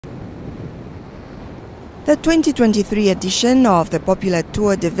The 2023 edition of the popular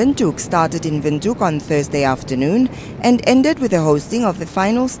Tour de Windhoek started in Windhoek on Thursday afternoon and ended with the hosting of the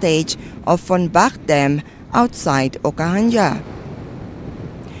final stage of Bach Dam outside Okahandja.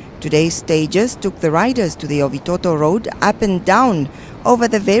 Today's stages took the riders to the Ovitoto Road up and down over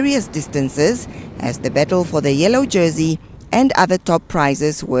the various distances as the battle for the yellow jersey and other top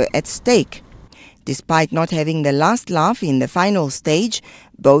prizes were at stake. Despite not having the last laugh in the final stage,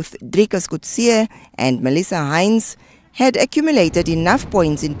 both Drikus Coetzee and Hinz had accumulated enough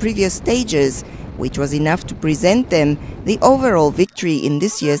points in previous stages, which was enough to present them the overall victory in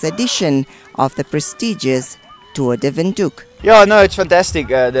this year's edition of the prestigious Tour de Windhoek. Yeah, no, it's fantastic.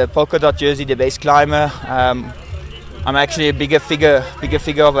 The polka dot jersey, the base climber. I'm actually a bigger figure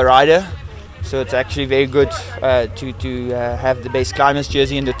of a rider, so it's actually very good to have the base climbers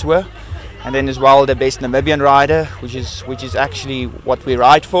jersey in the tour. And then as well the best Namibian rider, which is actually what we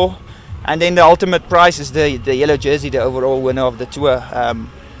ride for. And then the ultimate prize is the yellow jersey, the overall winner of the tour.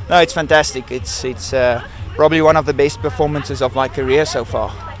 No, it's fantastic. It's probably one of the best performances of my career so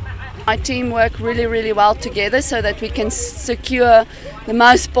far. My team work really well together so that we can secure the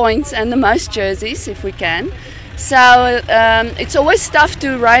most points and the most jerseys if we can. So it's always tough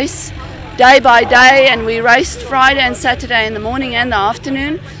to race day by day, and we raced Friday and Saturday in the morning and the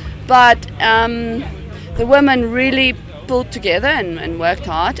afternoon. But the women really pulled together and worked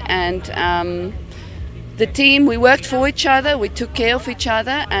hard, and the team, we worked for each other, we took care of each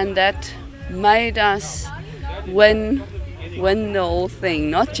other, and that made us win the whole thing,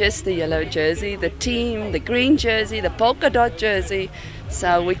 not just the yellow jersey, the team, the green jersey, the polka dot jersey,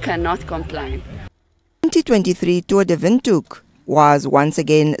 so we cannot complain. 2023 Tour de Windhoek was once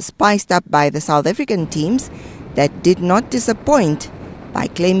again spiced up by the South African teams that did not disappoint by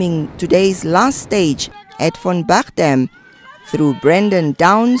claiming today's last stage at Bach Dam through Brendan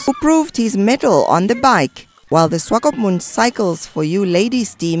Downs, who proved his mettle on the bike, while the Swakopmund Cycles for You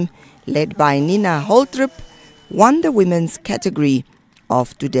ladies team, led by Nina Holtrup, won the women's category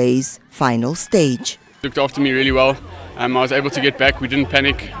of today's final stage. Looked after me really well. I was able to get back. We didn't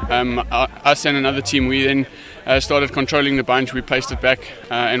panic. Us and another team, we then started controlling the bunch. We placed it back,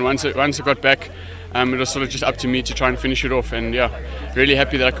 and once it got back, it was sort of just up to me to try and finish it off, and yeah, really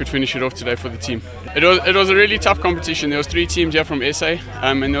happy that I could finish it off today for the team. It was a really tough competition. There was 3 teams here from SA,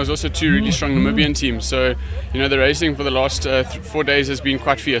 and there was also 2 really strong Namibian teams. So, you know, the racing for the last 4 days has been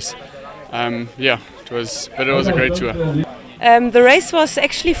quite fierce. Yeah, but it was a great tour. The race was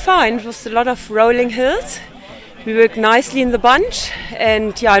actually fine. It was a lot of rolling hills. We worked nicely in the bunch,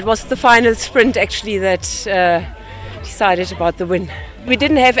 and yeah, it was the final sprint actually that decided about the win. We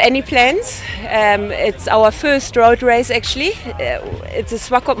didn't have any plans. It's our first road race actually. It's a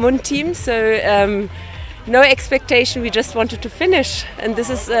Swakopmund team, so no expectation. We just wanted to finish, and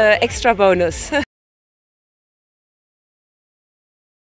this is an extra bonus.